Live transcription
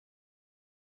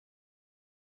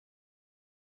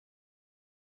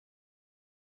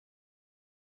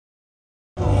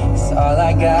all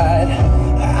I got.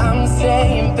 I'm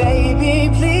saying, baby,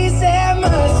 please have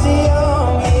mercy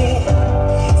on me.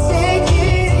 Take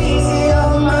it easy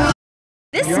on my...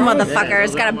 This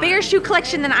motherfucker's got a bigger shoe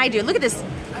collection than I do. Look at this.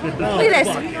 Look at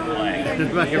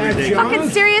this. Fucking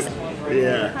serious?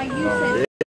 Yeah.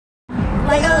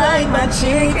 Like I like my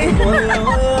chicken.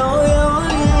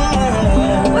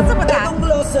 What's up with that?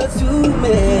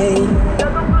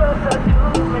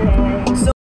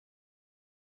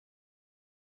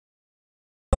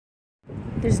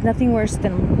 There's nothing worse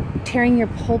than tearing your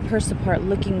whole purse apart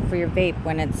looking for your vape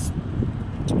when it's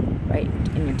right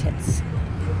in your tits.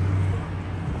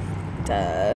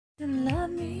 Duh.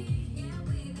 Love me.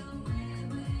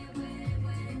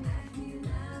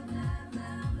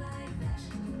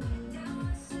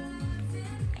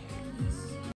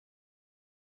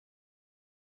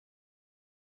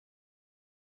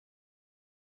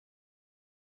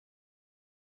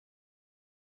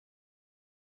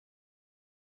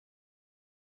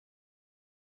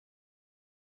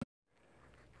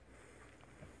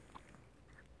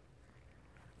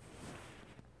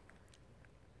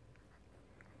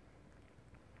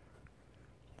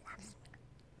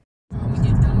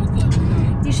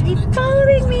 You should be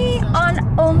following me on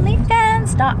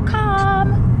OnlyFans.com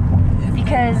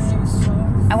because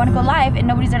I want to go live and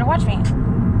nobody's there to watch me.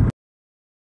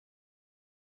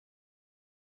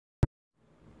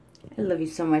 I love you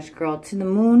so much, girl. To the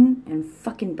moon and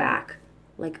fucking back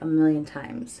like a million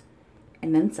times.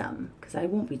 And then some, because I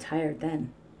won't be tired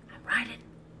then. I'm riding.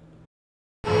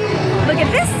 Look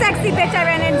at this sexy bitch I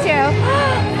ran into.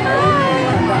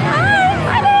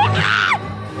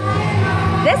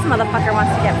 This motherfucker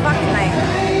wants to get fucked tonight.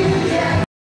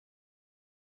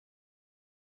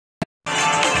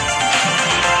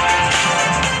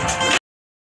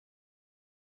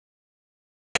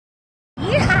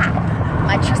 Yeah,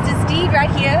 my trusted steed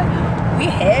right here. We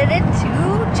headed to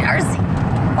Jersey.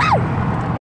 Woo!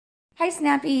 Hi,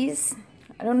 Snappies.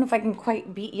 I don't know if I can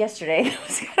quite beat yesterday. It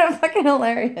was kind of fucking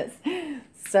hilarious.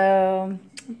 So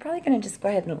I'm probably gonna just go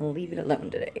ahead and leave it alone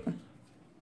today.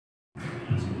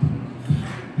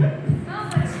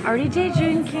 Already day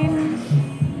drinking.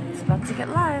 It's about to get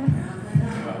live.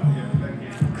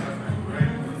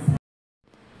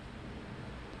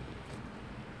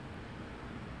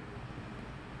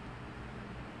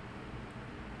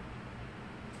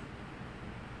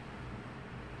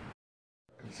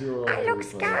 I look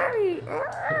scary.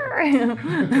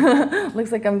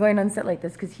 Looks like I'm going on set like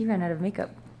this because he ran out of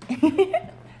makeup.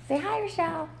 Say hi,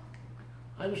 Rochelle.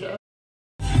 Hi, Rochelle.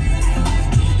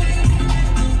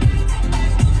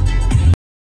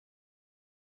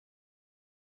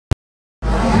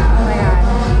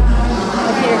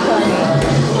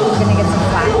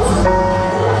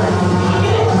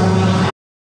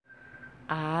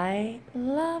 I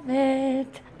love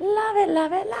it. Love it,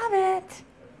 love it, love it.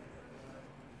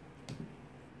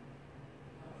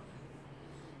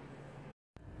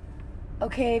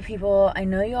 Okay, people, I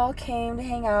know you all came to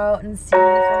hang out and see me for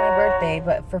my birthday,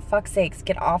 but for fuck's sakes,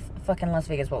 get off fucking Las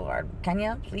Vegas Boulevard. Can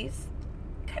you, please?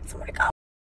 Got somewhere to go.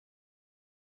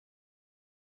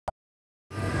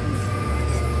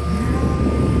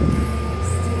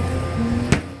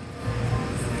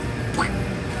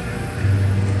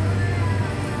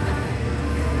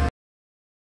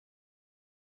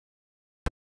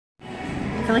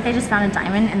 I feel like I just found a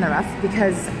diamond in the rough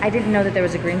because I didn't know that there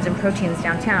was a Greens and Proteins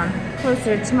downtown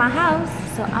closer to my house.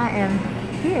 So I am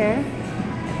here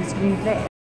at this green place.